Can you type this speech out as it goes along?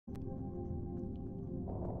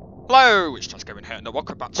Hello, it's Just Going here, and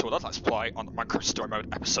welcome back to another Let's Play on Minecraft Story Mode,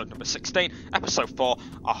 episode number 16, episode 4,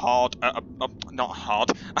 not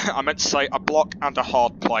hard, I meant to say a block and a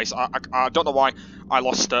hard place. I don't know why I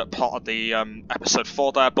lost part of the episode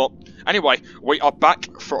 4 there, but anyway, we are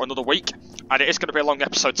back for another week, and it is going to be a long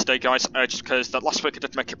episode today, guys, just because that last week I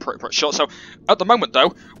did make it pretty short. So, at the moment,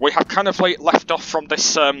 though, we have kind of left off from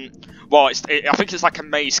this, well, I think it's like a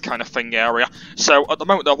maze kind of thing area. So, at the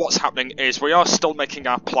moment, though, what's happening is we are still making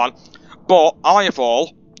our plan, but Ivar,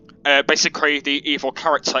 basically the evil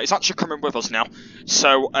character, is actually coming with us now.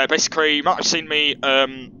 So, basically, you might have seen me,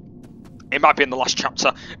 it might be in the last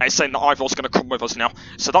chapter, it's saying that Ivar's going to come with us now.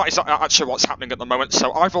 So that is actually what's happening at the moment.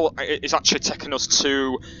 So Ivar is actually taking us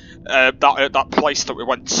to that place that we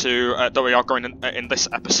went to, that we are going in this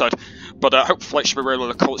episode. But hopefully it should be really,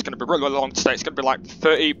 really cool. It's going to be really, really long today. It's going to be like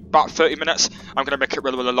about 30 minutes. I'm going to make it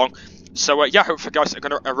really, really long. So yeah, hopefully guys are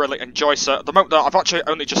going to really enjoy. So at the moment though, I've actually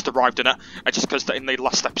only just arrived in it, just because in the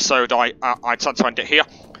last episode I tried to end it here.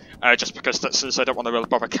 Just because since I don't want to really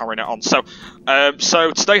bother carrying it on. So,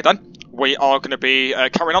 so today then, we are going to be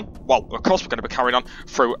carrying on. Well, of course we're going to be carrying on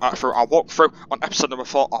through our walkthrough on episode number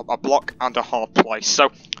 4 of a block and a hard place.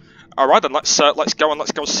 So, alright then, let's go and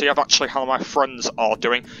let's go see actually how my friends are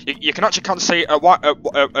doing. You can actually kind of see why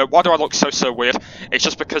do I look so weird? It's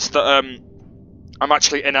just because that I'm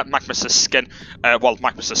actually in Magnus's skin, well,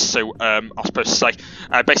 Magnus's suit, I was supposed to say,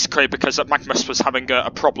 basically because Magnus was having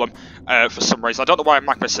a problem for some reason. I don't know why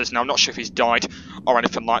Magnus is now, I'm not sure if he's died or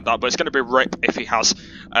anything like that, but it's going to be RIP if he has,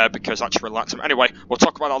 because I actually really liked him. Anyway, we'll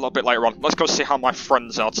talk about that a little bit later on. Let's go see how my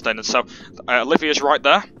friends are today. And so, Olivia's right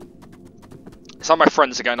there. So my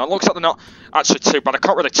friends again. It looks like they're not actually too bad. I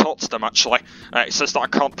can't really talk to them actually. It says that I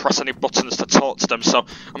can't press any buttons to talk to them, so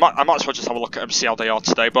I might as well just have a look at them, see how they are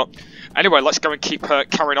today. But anyway, let's go and keep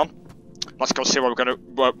carrying on. Let's go see where we're going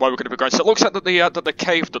to be going. So it looks like that the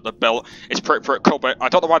cave that they built is pretty cool, but I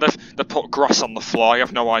don't know why they've put grass on the floor. I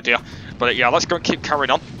have no idea. But yeah, let's go and keep carrying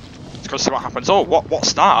on. Let's go see what happens. Oh,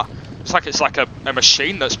 what's that? It's like a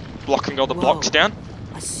machine that's blocking all the blocks down.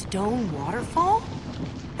 A stone waterfall?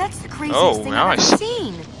 That's the craziest thing I've ever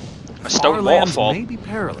seen. A stone waterfall. May be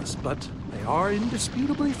perilous, but they are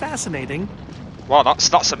indisputably fascinating. Wow,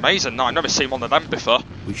 that's amazing. No, I've never seen one of them before.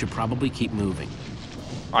 We should probably keep moving.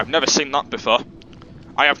 I've never seen that before.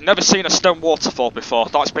 I have never seen a stone waterfall before.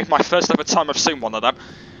 That's been my first ever time I've seen one of them.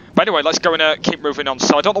 But anyway, let's go and keep moving on.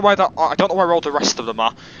 So I don't know where all the rest of them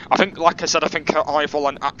are. I think, like I said, I think Ivar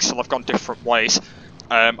and Axel have gone different ways.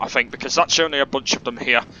 I think, because that's only a bunch of them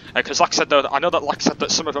here. Because, like I said, though, I know that, like I said,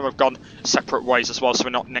 that some of them have gone separate ways as well, so we're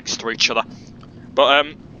not next to each other.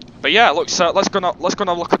 But yeah, look, so let's go and look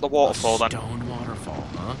at the waterfall then. Stone waterfall,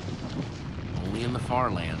 huh? Only in the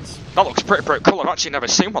far lands. That looks pretty cool. I've actually never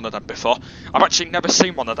seen one of them before. I might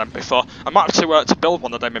have to build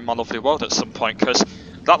one of them in my lovely world at some point, because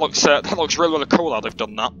that looks really, really cool how they've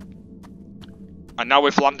done that. And now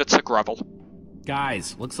we've landed to gravel.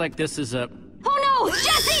 Guys, looks like this is a... Oh no,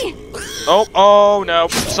 Jesse! Oh no,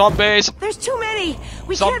 zombies! There's too many.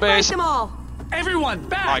 We Zombies. can't fight them all. Everyone,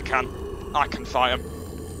 back! I can fight them.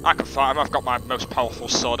 I've got my most powerful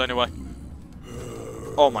sword anyway.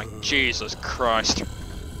 Oh my Jesus Christ.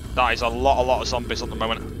 That is a lot of zombies at the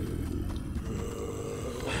moment.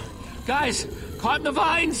 Guys, caught in the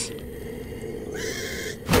vines!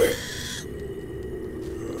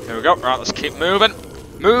 Here we go. Right, let's keep moving.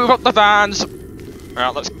 Move up the vans.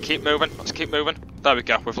 Right, let's keep moving. There we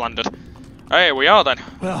go, we've landed. Hey, we are then.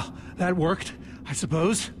 Well, that worked, I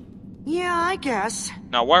suppose. Yeah, I guess.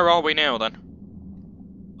 Now, where are we now then?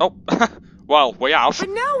 Oh, well, we have. But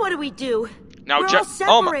now what do we do? Now, We're all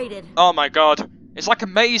separated. Oh my God. It's like a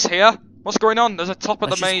maze here. What's going on? There's a top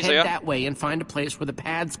of the maze here. Let's just head that way and find a place where the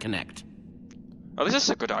pads connect. Oh, this is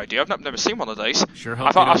a good idea. I've never seen one of these. Sure hope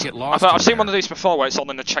you don't get lost in I've seen there. one of these before where it's all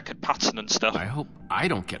in a checkered pattern and stuff. I hope I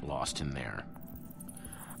don't get lost in there.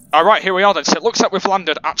 Alright, here we are then. So it looks like we've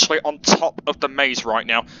landed actually on top of the maze right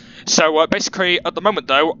now. So basically, at the moment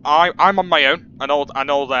though, I'm on my own, and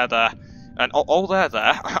all they're there. And all they're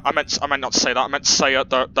there. I meant not to say that. I meant to say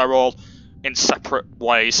they're all in separate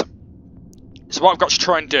ways. So what I've got to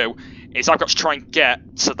try and do is I've got to try and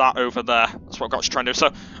get to that over there. That's what I've got to try and do.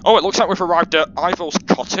 So, oh, it looks like we've arrived at Ivar's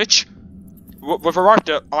cottage. We've arrived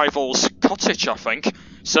at Ivar's cottage, I think.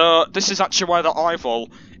 So this is actually where the Ivar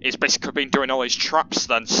is basically been doing all his traps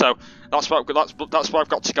then. So that's where I've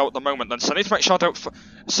got to go at the moment then. So I need to make sure I don't.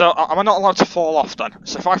 So am I not allowed to fall off then?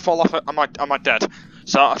 So if I fall off, am I dead?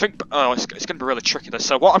 So I think it's going to be really tricky this.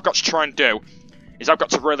 So what I've got to try and do is I've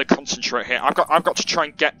got to really concentrate here. I've got to try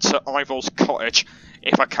and get to Ivar's cottage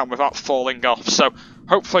if I can without falling off. So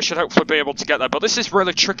hopefully should be able to get there. But this is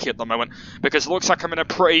really tricky at the moment, because it looks like I'm in a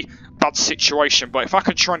pretty bad situation. But if I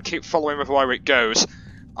can try and keep following with where it goes,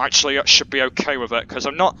 actually I should be okay with it, because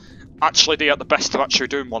I'm not actually at the best of actually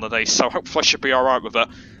doing one of these, so hopefully I should be alright with it.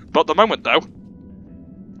 But at the moment though,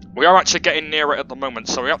 we are actually getting near it at the moment,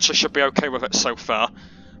 so we actually should be okay with it so far.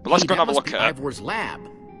 But let's go and have a look at it. Ivar's lab.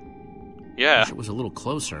 Yeah. Wish it was a little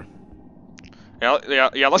closer. Yeah.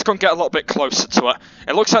 Let's go and get a little bit closer to it.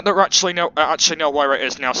 It looks like that we actually know where it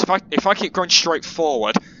is now. So if I keep going straight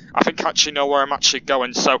forward, I think I actually know where I'm actually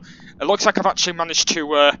going. So it looks like I've actually managed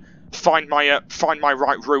to find my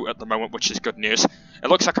right route at the moment, which is good news. It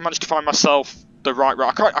looks like I managed to find myself the right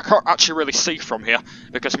route. I can't actually really see from here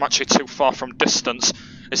because I'm actually too far from distance.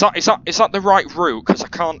 Is that the right route? Because I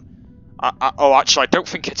can't. Oh, actually, I don't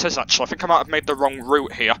think it is. Actually, I think I might have made the wrong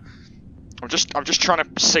route here. I'm just trying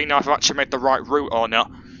to see now if I've actually made the right route or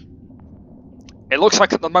not. It looks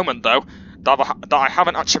like at the moment though that I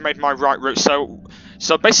haven't actually made my right route.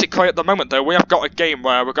 So basically at the moment though we have got a game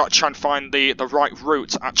where we've got to try and find the right route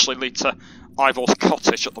to actually lead to Ivar's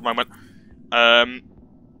cottage at the moment.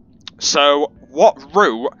 So what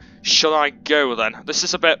route should I go then? This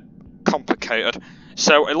is a bit complicated.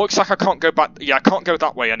 So it looks like I can't go back. Yeah, I can't go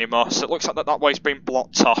that way anymore. So it looks like that way's been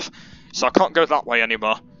blocked off. So I can't go that way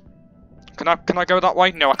anymore. Can I go that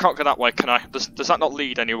way? No, I can't go that way, can I? Does that not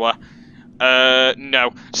lead anywhere?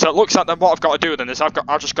 No. So it looks like then what I've got to do then is I've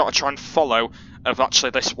just got to try and follow of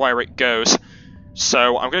actually this where it goes.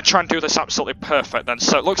 So I'm going to try and do this absolutely perfect then.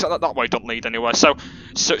 So it looks like that way don't lead anywhere. So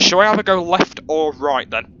shall I either go left or right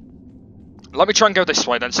then? Let me try and go this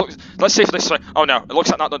way then. So let's see if this way. Oh no, it looks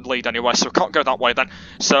like that doesn't lead anywhere, so we can't go that way then.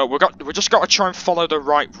 So we just got to try and follow the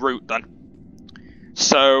right route then.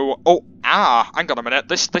 So hang on a minute.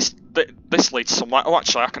 This leads somewhere. Oh,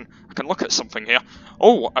 actually, I can look at something here.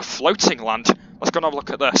 Oh, a floating land. Let's go and have a look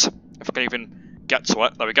at this. If I can even get to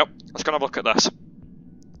it. There we go. Let's go and have a look at this.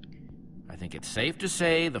 I think it's safe to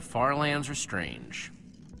say the far lands are strange.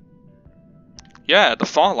 Yeah, the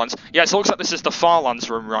Farlands. Yeah, so it looks like this is the Farlands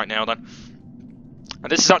room right now then.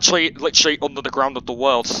 And this is actually literally under the ground of the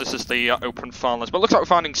world, so this is the open Farlands. But it looks like we're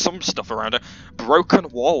finding some stuff around it. Broken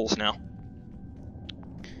walls now.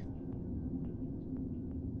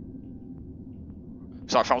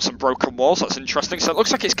 So I found some broken walls, that's interesting. So it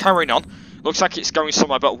looks like it's carrying on. Looks like it's going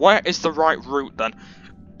somewhere, but where is the right route then?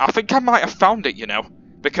 I think I might have found it, you know.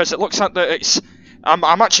 Because it looks like that it's... I'm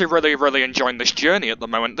actually really enjoying this journey at the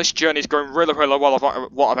moment. This journey is going really well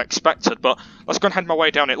of what I've expected, but let's go and head my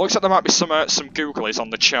way down. It looks like there might be some googlies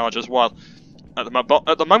on the charge as well. But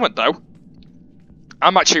at the moment though,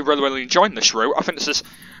 I'm actually really enjoying this route. I think this is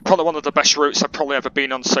probably one of the best routes I've probably ever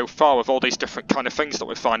been on so far, with all these different kind of things that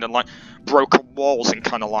we're finding, like broken walls and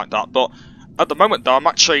kind of like that. But at the moment though, I'm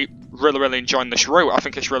actually really enjoying this route. I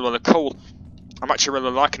think it's really cool. I'm actually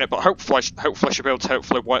really liking it, but hopefully I should be able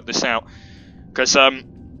to work this out. Because,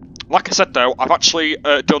 like I said though, I've actually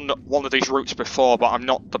done one of these routes before, but I'm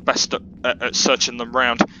not the best at searching them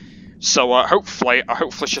round. So hopefully I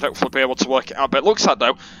should be able to work it out. But it looks like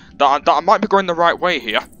though that I might be going the right way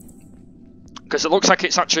here, because it looks like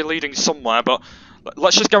it's actually leading somewhere. But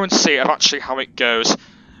let's just go and see actually how it goes,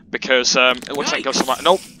 because it looks like it goes somewhere.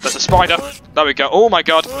 Nope, there's a spider. There we go. Oh my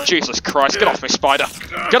God, Jesus Christ! Get off me, spider!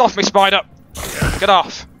 Get off me, spider! Get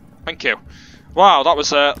off! Thank you. Wow, that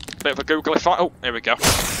was a bit of a googly fight. Oh, here we go.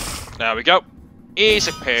 There we go.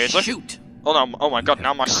 Easy peasy. Shoot! Oh no! Oh my God!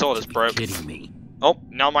 Now my sword is broke. Kidding me? Oh,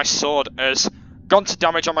 now my sword has gone to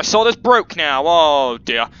damage, and my sword is broke now. Oh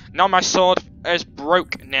dear! Now my sword is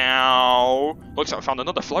broke now. Looks like I found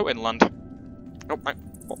another floating land. Oh, where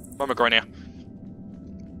am I going here?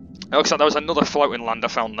 It looks like there was another floating land I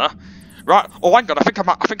found there. Right. Oh, hang on. I think I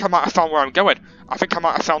might have found where I'm going. I think I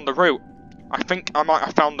might have found the route.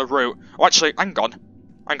 Oh, actually, hang on.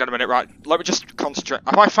 Hang on a minute, right. Let me just concentrate.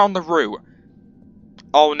 Have I found the route?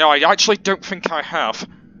 Oh, no, I actually don't think I have.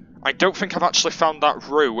 I don't think I've actually found that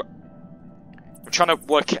route. I'm trying to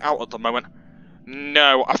work it out at the moment.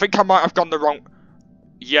 No, I think I might have gone the wrong...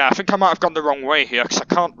 Yeah, I think I might have gone the wrong way here, because I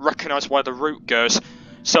can't recognise where the route goes.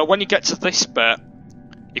 So when you get to this bit,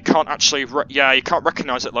 you can't actually... you can't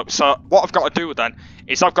recognise it, look. So what I've got to do then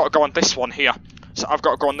is I've got to go on this one here. So I've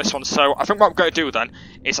got to go on this one. So I think what I'm going to do then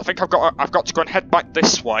is I've got to go and head back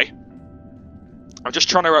this way. I'm just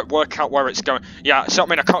trying to work out where it's going. Yeah, so I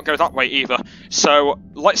mean I can't go that way either. So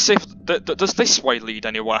let's see if does this way lead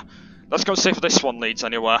anywhere. Let's go and see if this one leads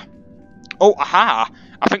anywhere. Oh, aha!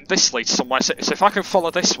 I think this leads somewhere. So if I can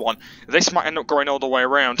follow this one, this might end up going all the way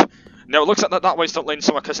around. No, it looks like that way's not leading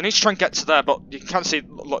somewhere, because I need to try and get to there, but you can see,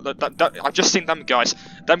 look, I've just seen them guys.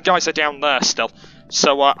 Them guys are down there still.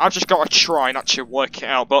 So I've just got to try and actually work it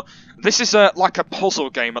out. But this is like a puzzle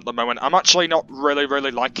game at the moment. I'm actually not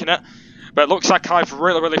really liking it. But it looks like I've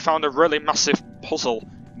really found a really massive puzzle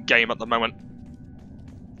game at the moment.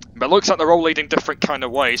 But it looks like they're all leading different kind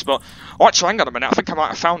of ways. But oh, actually, hang on a minute. I think I might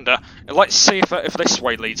have found it. Let's see if this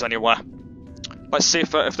way leads anywhere. Let's see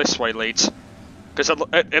if this way leads. Because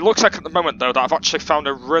it looks like at the moment, though, that I've actually found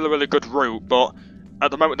a really good route. But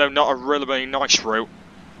at the moment, though, not a really nice route.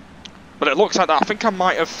 But it looks like that. I think I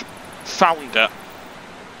might have found it.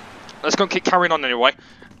 Let's go and keep carrying on anyway.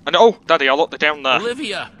 And oh, Daddy, I look, they're down there.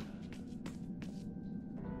 Olivia!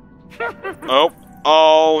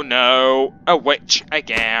 Oh no, a witch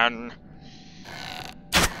again.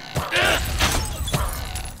 Right,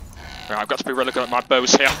 I've got to be really good at my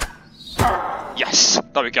bows here. Yes,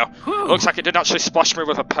 there we go. Looks like it did actually splash me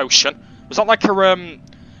with a potion. Was that like a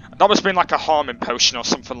that must have been like a harming potion or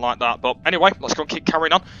something like that. But anyway, let's go and keep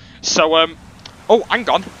carrying on. So oh, hang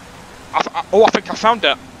on. I think I found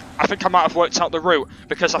it. I think I might have worked out the route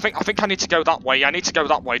because I think I need to go that way. Yeah, I need to go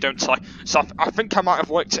that way, don't I? So I think I might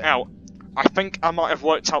have worked it out. I think I might have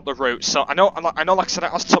worked out the route. So I know, like I said,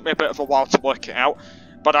 it has took me a bit of a while to work it out,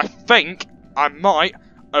 but I think I might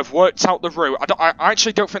have worked out the route. I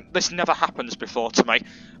actually don't think this never happens before to me,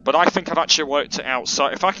 but I think I've actually worked it out. So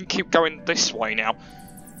if I can keep going this way now,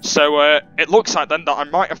 so it looks like then that I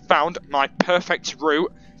might have found my perfect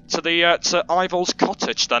route to the to Ivar's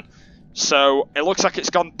cottage then. So it looks like it's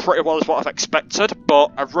gone pretty well as what I've expected,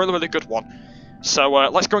 but a really good one. So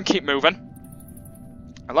let's go and keep moving.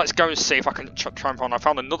 And let's go and see if I can try and find... I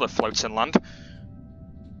found another floating land.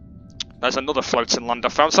 There's another floating land I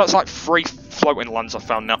found. So that's like 3 floating lands I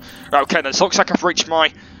found now. Right, okay, then. So it looks like I've reached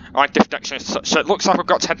my destination. So it looks like I've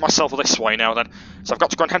got to head myself this way now then. So I've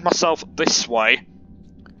got to go and head myself this way.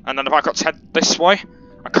 And then if I've got to head this way,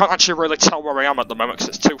 I can't actually really tell where I am at the moment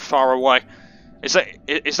because it's too far away. Is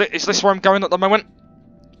this where I'm going at the moment?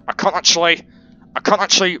 I can't actually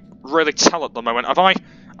really tell at the moment. Have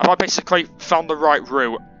I basically found the right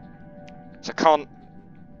route? So can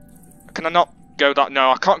I not go that? No,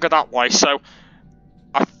 I can't go that way. So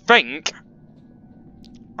I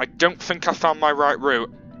don't think I found my right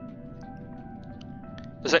route.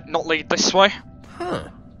 Does it not lead this way? Huh?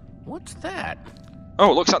 What's that? Oh,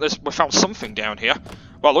 it looks like we found something down here.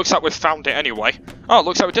 Well, it looks like we've found it anyway. Oh, it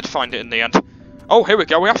looks like we did find it in the end. Oh, here we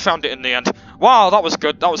go. We have found it in the end. Wow, that was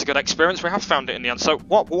good. That was a good experience. We have found it in the end. So,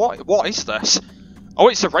 what is this? Oh,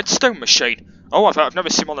 it's a redstone machine. Oh, I've never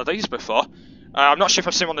seen one of these before. I'm not sure if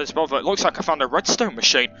I've seen one of these before, but it looks like I found a redstone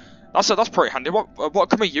machine. That's pretty handy. What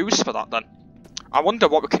can we use for that then? I wonder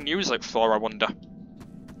what we can use it for. I wonder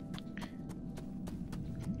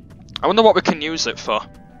what we can use it for.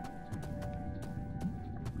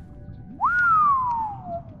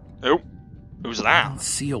 Oh, who's that? I don't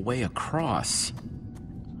see a way across.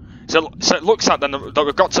 So it looks like then that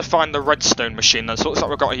we've got to find the redstone machine then, so it looks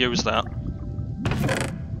like we've got to use that.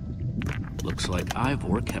 Looks like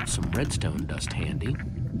Ivar kept some redstone dust handy.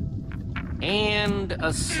 And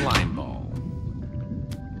a slime ball.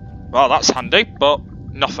 Well, that's handy, but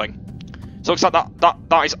nothing. So it looks like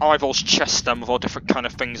that is Ivar's chest then with all different kind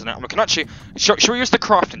of things in it. And we can actually... Should we use the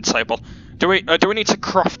crafting table? Do we need to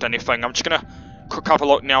craft anything? I'm just gonna quick have a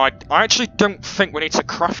look now. I actually don't think we need to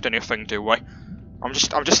craft anything, do we? I'm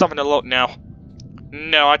just having a look now.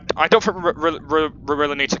 No, I don't think we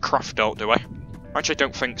really need to craft it, do we? I actually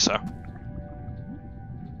don't think so.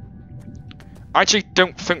 I actually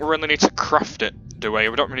don't think we really need to craft it, do we?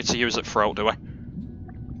 We don't really need to use it for it, do we?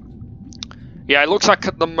 Yeah, it looks like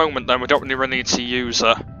at the moment then we don't really need to use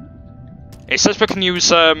it says we can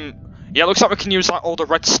use yeah, it looks like we can use like all the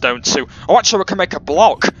redstone too. Oh, actually we can make a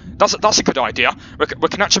block. That's a good idea. We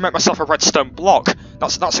can actually make myself a redstone block.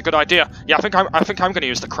 That's a good idea. Yeah, I think I'm going to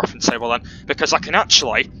use the crafting table then because I can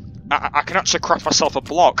actually craft myself a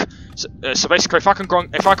block. So basically, if I can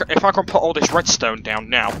put all this redstone down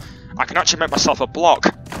now, I can actually make myself a block.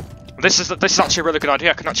 This is actually a really good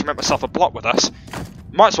idea. I can actually make myself a block with this.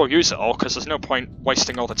 Might as well use it all because there's no point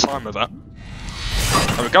wasting all the time with it.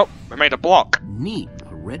 There we go. We made a block. Neat.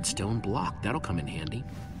 A redstone block. That'll come in handy.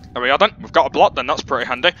 There we are then. We've got a block then. That's pretty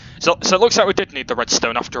handy. So it looks like we did need the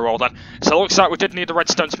redstone after all then. So it looks like we did need the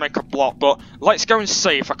redstone to make a block. But let's go and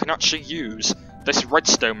see if I can actually use this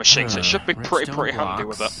redstone machine. So it should be pretty handy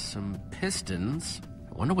with it. Some pistons.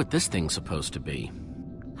 I wonder what this thing's supposed to be.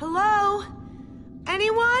 Hello?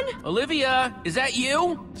 Anyone? Olivia, is that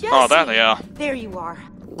you? Jesse. Oh, there they are. There you are.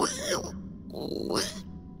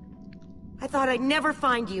 I thought I'd never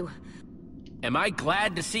find you. Am I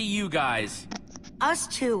glad to see you guys? Us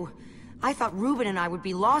too. I thought Ruben and I would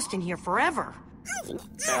be lost in here forever.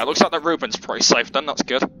 Yeah, it looks like that Ruben's pretty safe then. That's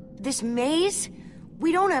good. This maze?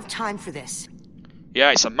 We don't have time for this.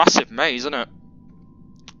 Yeah, it's a massive maze, isn't it?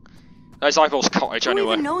 There's Ivar's cottage Who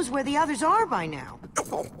anyway. even knows where the others are by now?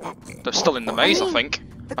 They're still in the maze, I think.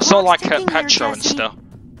 The I saw clock's like ticking here, Petro and Jesse. stuff.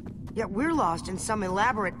 Yet we're lost in some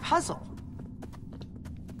elaborate puzzle.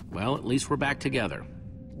 Well, at least we're back together.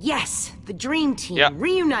 Yes, the dream team Yep.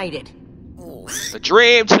 reunited. The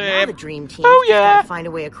dream Now team! the dream team Oh, yeah. gotta find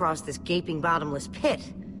a way across this gaping bottomless pit.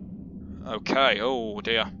 Okay, oh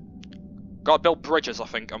dear. Gotta build bridges, I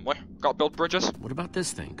think, haven't we? Gotta build bridges? What about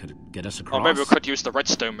this thing? Could it get us across? Or maybe we could use the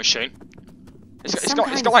redstone machine. It's Some got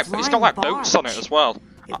kind like of it's got like flying boats on it barge. as well.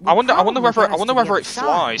 It I would wonder probably whether get us to the other it side.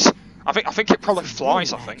 flies. I think it probably It's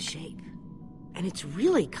flies. I really bad think. shape. And it's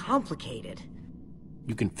really complicated.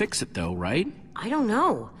 You can fix it though, right? I don't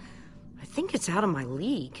know. I think it's out of my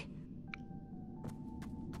league.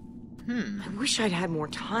 I wish I'd had more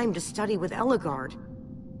time to study with Eligard.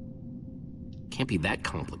 Can't be that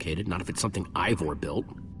complicated, not if it's something Ivor built.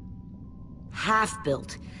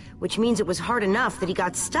 Half-built, which means it was hard enough that he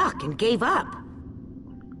got stuck and gave up.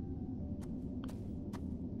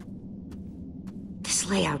 This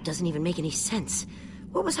layout doesn't even make any sense.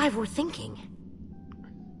 What was Ivor thinking?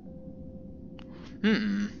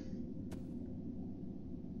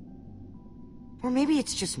 Or maybe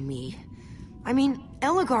it's just me. I mean,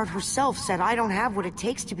 Eligard herself said I don't have what it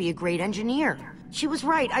takes to be a great engineer. She was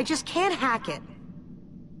right, I just can't hack it.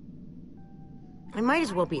 I might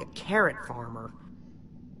as well be a carrot farmer.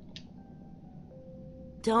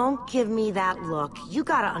 Don't give me that look. You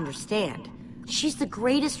gotta understand. She's the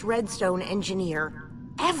greatest redstone engineer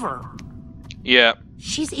ever. Yeah.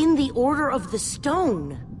 She's in the Order of the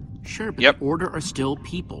Stone. Sure, but Yep. the Order are still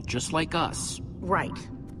people, just like us. Right.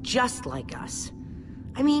 Just like us.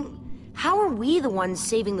 I mean, how are we the ones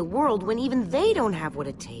saving the world when even they don't have what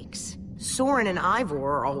it takes? Soren and Ivor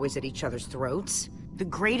are always at each other's throats. The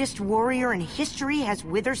greatest warrior in history has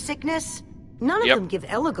wither sickness. None of Yep. them give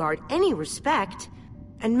Eligard any respect.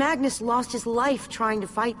 And Magnus lost his life trying to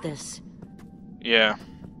fight this. Yeah.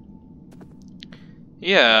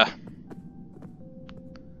 Yeah.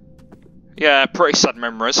 Yeah, pretty sad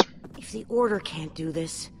memories. If the Order can't do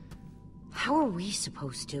this, how are we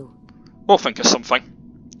supposed to? We'll think of something.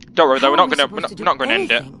 Don't worry though, How we're are not we gonna supposed to do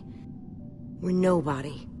end it. anything? We're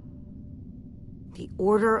nobody. The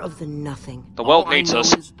Order of the Nothing. The world All I needs know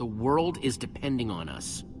us. is the world is depending on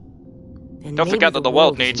us. Then Don't maybe forget that the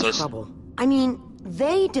world is in needs us. trouble. I mean,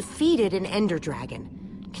 they defeated an Ender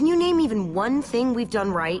Dragon. Can you name even one thing we've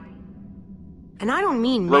done right? And I don't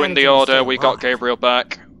mean Ruined the managing to order, stay we got alive. Gabriel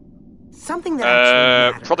back. Something that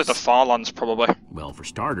actually matters. Probably the Farlands, probably. Well, for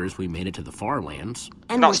starters, we made it to the Farlands.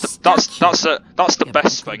 And That's we're the stuck that's here. that's the Yeah, but we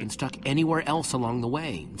best could have been thing. stuck anywhere else along the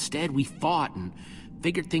way. Instead, we fought and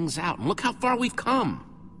figured things out. And look how far we've come.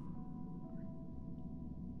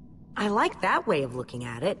 I like that way of looking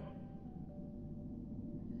at it.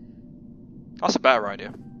 That's a better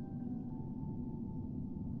idea.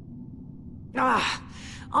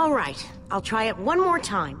 All right. I'll try it one more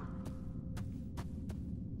time.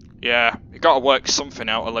 Yeah, you gotta work something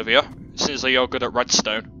out, Olivia. Since you're good at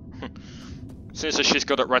redstone. Since she's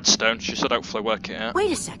good at redstone, she should hopefully work it out.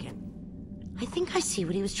 Wait a second. I think I see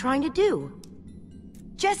what he was trying to do.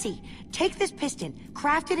 Jesse, take this piston,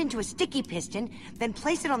 craft it into a sticky piston, then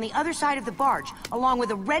place it on the other side of the barge, along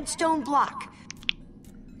with a redstone block.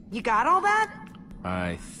 You got all that?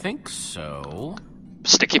 I think so.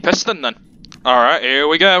 Sticky piston then. Alright, here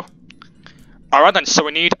we go. Alright then, so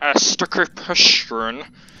we need a sticky piston.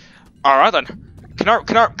 Alright then.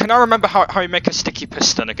 Can I remember how you make a sticky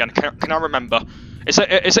piston again? Can I remember? Is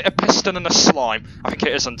it a piston and a slime? I think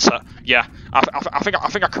it isn't. Yeah, I think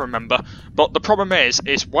I can remember. But the problem is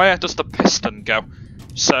where does the piston go?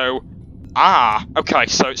 So, okay.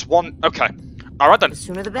 So it's one. Okay, all right then. The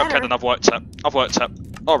sooner the better. Okay, then I've worked it.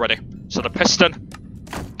 Already. So the piston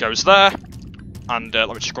goes there, and let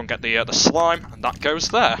me just go and get the slime, and that goes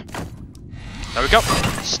there. There we go.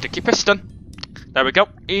 Sticky piston. There we go.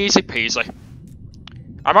 Easy peasy.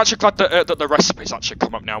 I'm actually glad that the recipes actually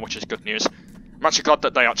come up now, which is good news. I'm actually glad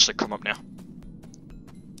that they actually come up now.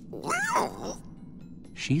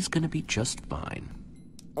 She's gonna be just fine.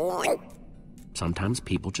 Sometimes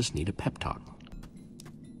people just need a pep talk.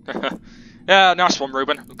 Yeah, nice one,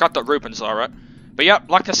 Ruben. I'm glad that Ruben's alright. But yeah,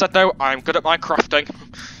 like I said though, I'm good at my crafting.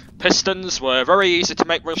 Pistons were very easy to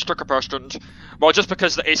make with sticker pistons. Well, just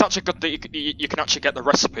because it's actually good that you can actually get the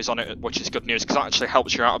recipes on it, which is good news, because that actually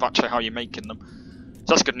helps you out of actually how you're making them. So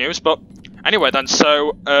that's good news, but anyway then,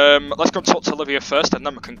 so let's go and talk to Olivia first, and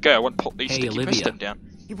then we can go and put the Hey, sticky Olivia. piston down.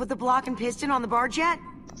 You put the block and piston on the barge yet?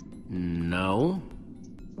 No?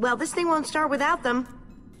 Well, this thing won't start without them.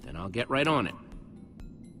 Then I'll get right on it.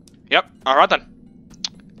 Yep, alright then.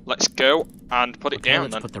 let's go and put it down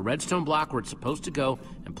let's then. put the redstone block where it's supposed to go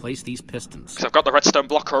and place these pistons. Because I've got the redstone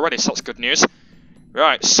block already, so that's good news.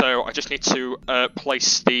 Right, so I just need to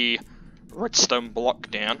place the redstone block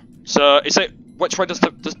down. So is it, which way does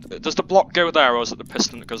the block go there, or is it the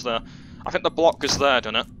piston that goes there? I think the block goes there,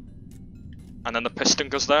 doesn't it? And then the piston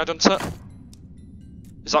goes there, doesn't it?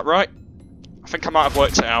 Is that right? I think I might have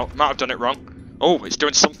worked it out. Might have done it wrong. Oh, it's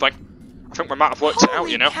doing something. I think we might have worked it out,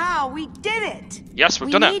 you know. Holy cow, we did it! Yes,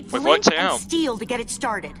 we've done it. We've worked it out. Steel to get it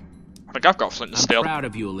started. I think I've got flint and steel. I'm proud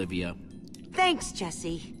of you, Olivia. Thanks,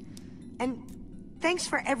 Jesse. And thanks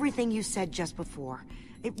for everything you said just before.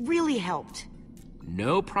 It really helped.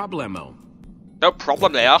 No problemo. No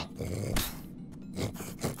problem there.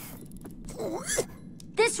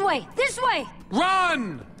 This way! This way!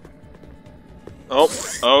 Run!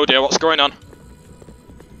 Oh dear, what's going on?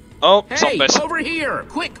 Oh, Hey, zombies. over here!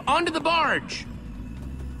 Quick, onto the barge!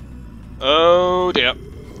 Oh dear.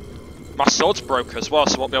 My sword's broke as well,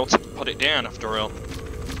 so I won't be able to put it down after all.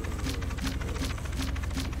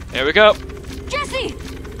 Here we go. Jesse!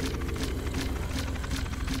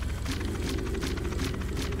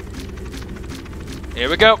 Here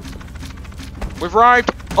we go. We've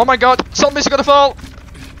arrived. Oh my god, zombies are gonna fall.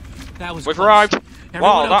 That was We've close. arrived.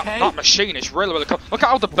 Everyone Wow, okay? that machine is really cool. Look at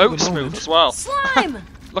how the boats move as well. Slime!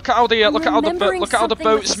 Look at how the I'm remembering look at how the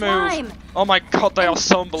something with boats move. slime. Oh my god, they are And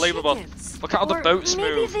so unbelievable. chickens. Look at how the Or boats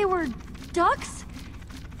maybe move. they were ducks?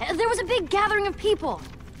 There was a big gathering of people.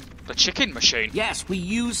 The chicken machine. Yes, we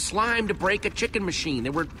used slime to break a chicken machine.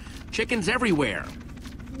 There were chickens everywhere.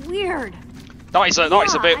 Weird. That is a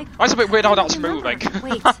bit weird how that's remember. moving.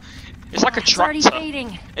 Wait. It's like a It's already tractor.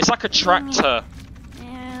 fading. It's like a tractor.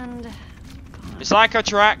 And It's like a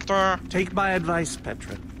tractor. Take my advice,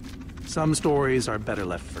 Petra. Some stories are better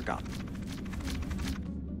left forgotten.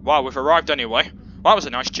 Wow, we've arrived anyway. Well, that was a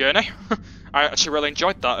nice journey. I actually really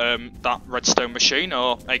enjoyed that that redstone machine,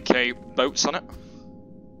 or aka boats on it.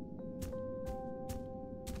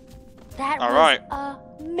 that All was right.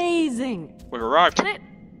 amazing. We've arrived. Isn't it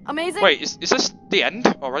amazing? Wait, is this the end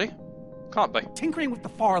already? Can't be. Tinkering with the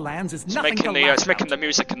far lands is It's nothing making to the laugh it's making about. the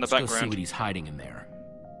music in the Let's go see background. what he's hiding in there.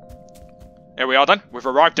 Here we are then. We've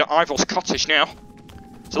arrived at Ivar's cottage now.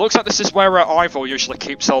 So it looks like this is where Ivar usually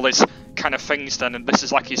keeps all his kind of things then, and this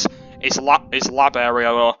is like his lab area,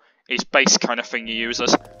 or his base kind of thing he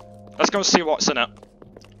uses. Let's go and see what's in it.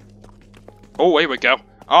 Oh, here we go.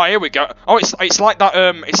 Oh, here we go. Oh, it's like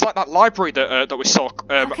that library that we saw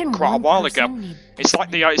How can quite a one while ago. person need It's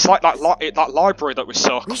like that library that we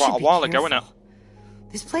saw We quite should a be while ago, innit? careful.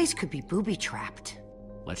 This place could be booby-trapped.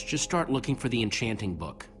 Let's just start looking for the enchanting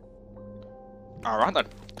book. All right then.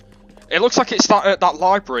 It looks like it's that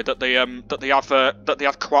library that they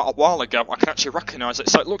had quite a while ago. I can actually recognise it.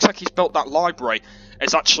 So it looks like he's built that library.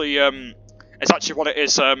 It's actually what it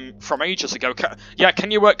is from ages ago.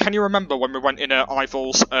 Can you remember when we went in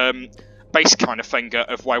Ivar's base kind of thing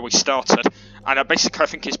of where we started? And basically I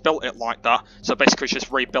think he's built it like that. So basically he's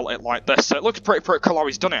just rebuilt it like this. So it looks pretty cool how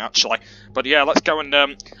he's done it actually. But yeah, let's go and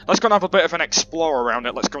have a bit of an explore around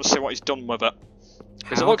it. Let's go and see what he's done with it.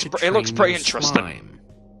 Because it looks pretty interesting. Slime.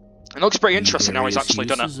 It looks pretty interesting how he's Various actually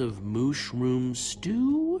done it. uses of mushroom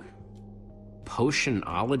stew?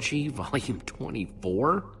 Potionology, volume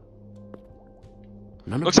 24?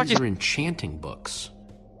 None Looks of like these he's- are enchanting books.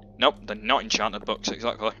 Nope, they're not enchanted books,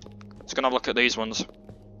 exactly. Let's go and have a look at these ones.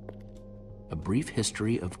 A brief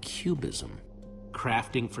history of cubism.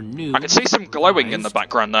 Crafting for new. I can see some glowing in the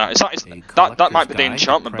background there. That might be the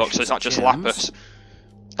enchantment books, is that just lapis?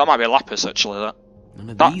 That might be lapis, actually, that. None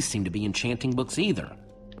of these seem to be enchanting books either.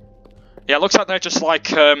 Yeah, it looks like they're just like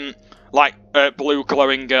blue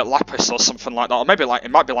glowing lapis or something like that. Or maybe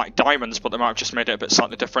it might be like diamonds, but they might have just made it a bit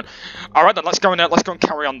slightly different. Alright then, let's go and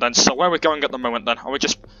carry on then. So where are we going at the moment then? Are we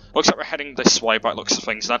just... Looks like we're heading this way by the looks of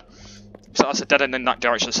things then. So that's a dead end in that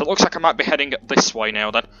direction. So it looks like I might be heading this way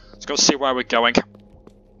now then. Let's go and see where we're going.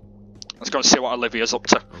 Let's go and see what Olivia's up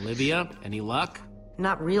to. Olivia, any luck?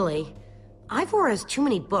 Not really. Ivor has too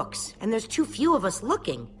many books, and there's too few of us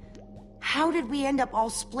looking. How did we end up all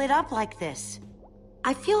split up like this?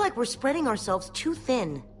 I feel like we're spreading ourselves too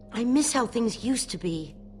thin. I miss how things used to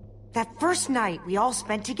be. That first night we all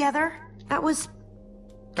spent together, that was...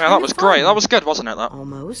 Yeah, that was great. That was good, wasn't it, that?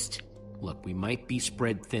 Almost. Look, we might be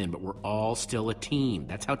spread thin, but we're all still a team.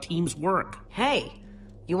 That's how teams work. Hey,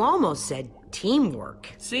 you almost said teamwork.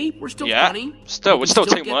 See? We're still Yeah, funny. still, We we're can still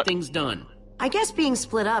get teamwork. things done. I guess being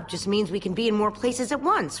split up just means we can be in more places at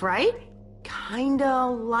once, right? Kinda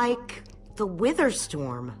like the Wither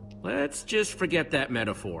Storm. Let's just forget that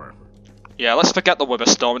metaphor. Yeah, let's forget the Wither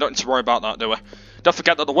Storm. We don't need to worry about that, do we? Don't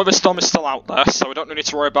forget that the Wither Storm is still out there, so we don't need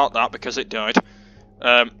to worry about that because it died.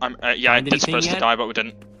 Yeah, Find it's anything supposed to yet? die, but we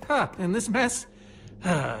didn't. Huh, in this mess?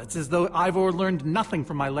 It's as though Ivor learned nothing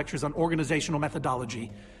from my lectures on organizational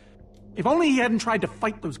methodology. If only he hadn't tried to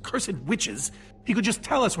fight those cursed witches, he could just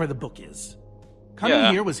tell us where the book is.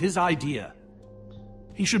 Coming here was his idea.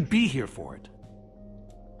 He should be here for it.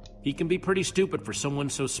 He can be pretty stupid for someone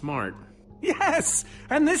so smart. Yes!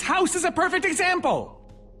 And this house is a perfect example!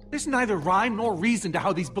 There's neither rhyme nor reason to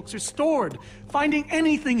how these books are stored. Finding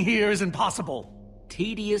anything here is impossible.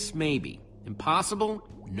 Tedious, maybe. Impossible?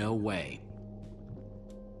 No way.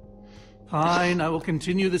 Fine, I will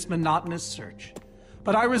continue this monotonous search.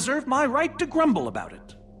 But I reserve my right to grumble about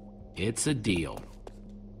it. It's a deal.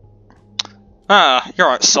 You're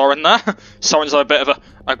right, Soren there. Soren's a bit of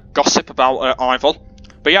a gossip about Ivar.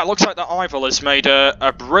 But yeah, it looks like that Ivar has made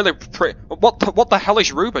a really pretty... What the hell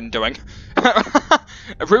is Ruben doing?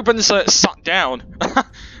 Ruben's sat down.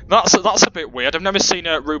 That's a bit weird. I've never seen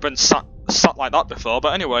Ruben sat like that before.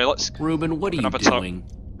 But anyway, let's... Ruben, what are you doing?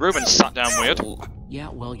 Ruben sat down weird. Yeah,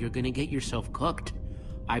 well, you're gonna get yourself cooked.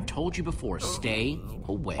 I've told you before, stay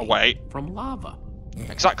away from lava.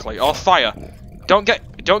 Exactly, or fire. Don't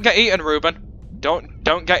get eaten, Ruben.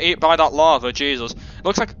 Don't get eaten by that lava, Jesus. It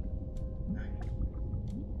looks like...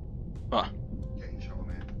 Oh.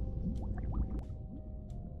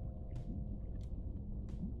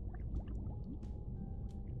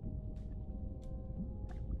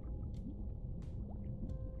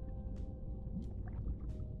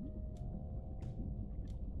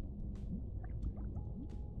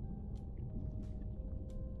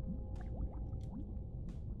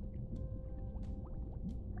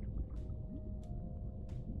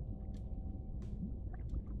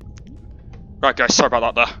 Right guys, sorry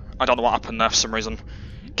about that there. I don't know what happened there for some reason.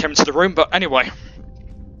 Came into the room, but anyway.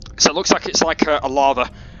 So it looks like it's like a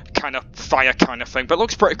lava kind of fire kind of thing, but it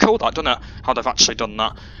looks pretty cool that, doesn't it? How they've actually done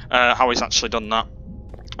that. How he's actually done that.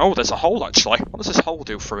 Oh, there's a hole actually. What does this hole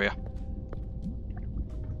do for you?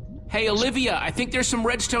 Hey, Olivia, I think there's some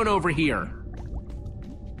redstone over here.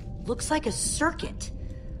 Looks like a circuit.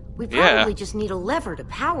 We probably just need a lever to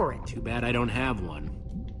power it. Too bad I don't have one.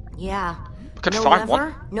 Yeah. We could No find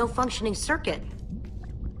lever, one. no functioning circuit.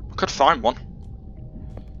 We could find one.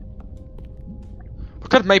 We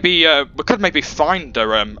could maybe find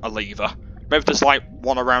a lever. Maybe there's like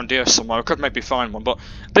one around here somewhere. We could maybe find one. But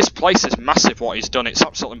this place is massive. What he's done, it's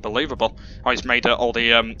absolutely unbelievable. How he's made all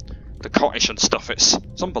the cottage and stuff. It's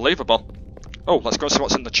unbelievable. Oh, let's go see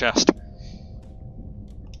what's in the chest.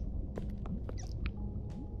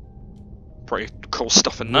 Pretty cool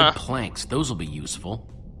stuff in there. Wood planks, those will be useful.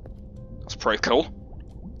 That's pretty cool.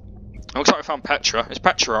 Looks like we found Petra. Is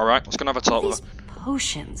Petra alright? Let's go and have a talk with her.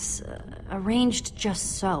 Potions, arranged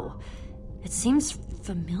just so. It seems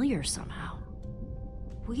familiar somehow.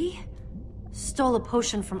 We stole a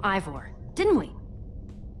potion from Ivor, didn't we?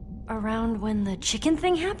 Around when the chicken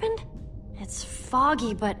thing happened? It's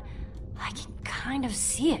foggy, but I can kind of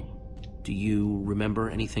see it. Do you remember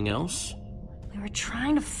anything else? We were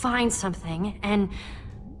trying to find something, and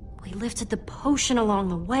we lifted the potion along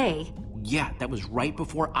the way. Yeah, that was right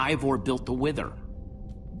before Ivor built the wither.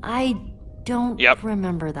 I don't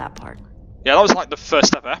remember that part. Yeah, that was like the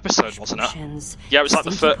first ever episode, wasn't it? Potions, Yeah, it was like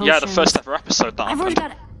the first ever episode that Ivor's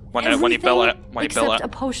happened. got When he built it. except a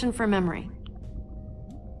potion for memory.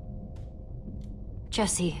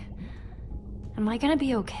 Jesse, am I gonna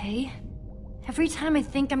be okay? Every time I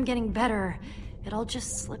think I'm getting better, it all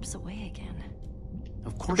just slips away again.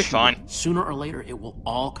 Of course You'll be fine. will. Sooner or later, it will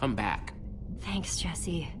all come back. Thanks,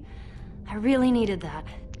 Jesse. I really needed that.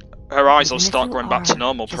 Her eyes will Even if start you going back to are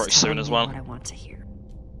normal just pretty soon telling as me well. What I want to hear.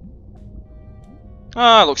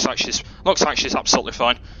 Looks like she's absolutely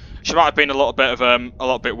fine. She might have been a little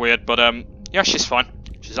bit weird, but yeah, she's fine.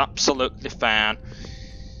 She's absolutely fine.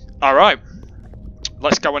 All right,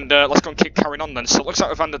 let's go and keep carrying on then. So it looks like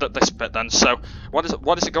we've ended at this bit then. So what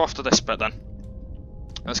does it go after this bit then?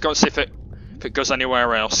 Let's go and see if it goes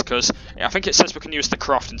anywhere else, because I think it says we can use the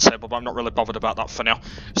crafting table, but I'm not really bothered about that for now.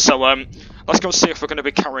 So let's go and see if we're going to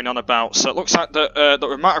be carrying on about. So it looks like that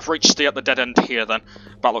we might have reached the dead end here then,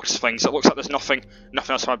 by the looks of things. It looks like there's nothing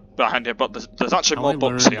else behind here, but there's actually more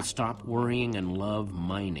books here. To stop worrying and love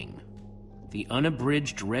mining. The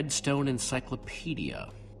unabridged Redstone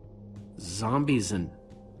Encyclopedia. Zombies and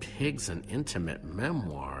pigs, an intimate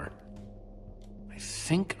memoir. I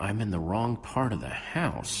think I'm in the wrong part of the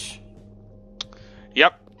house.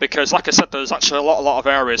 Yep, because like I said, there's actually a lot of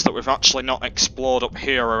areas that we've actually not explored up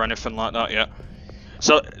here or anything like that yet.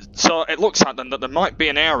 So it looks like then that there might be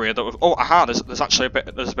an area that we've... Oh, aha, there's actually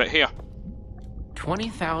there's a bit here.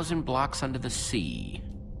 20,000 blocks under the sea.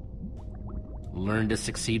 Learn to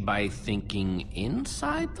succeed by thinking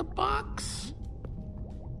inside the box?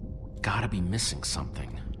 Gotta be missing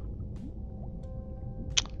something.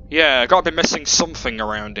 Yeah, gotta be missing something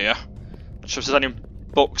around here. Not sure if there's any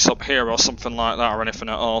books up here or something like that or anything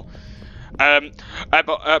at all.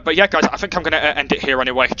 But yeah, guys, I think I'm going to end it here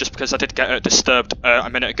anyway, just because I did get disturbed a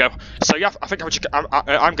minute ago. So yeah, I think I'm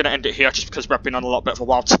going to end it here, just because we've been on a little bit of a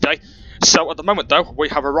while today. So at the moment, though, we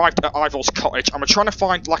have arrived at Ivar's cottage, and we're trying to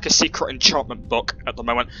find like a secret enchantment book at the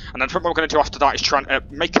moment. And then what we're going to do after that is try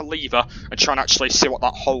and make a lever and try and actually see what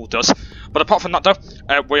that hole does. But apart from that, though,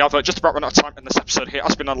 we have just about run out of time in this episode here.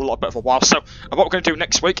 It's been on a little bit of a while. So what we're going to do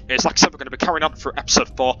next week is, like I said, we're going to be carrying on through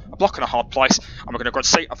episode 4, A Block in a Hard Place, and we're going to go and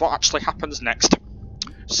see what actually happens next.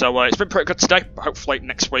 So it's been pretty good today, but hopefully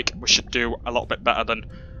next week we should do a little bit better than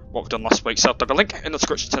what we've done last week. So there'll be a link in the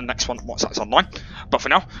description to the next one once that's online. But for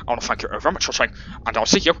now, I want to thank you very much for watching, and I'll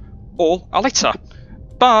see you all later.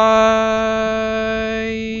 Bye!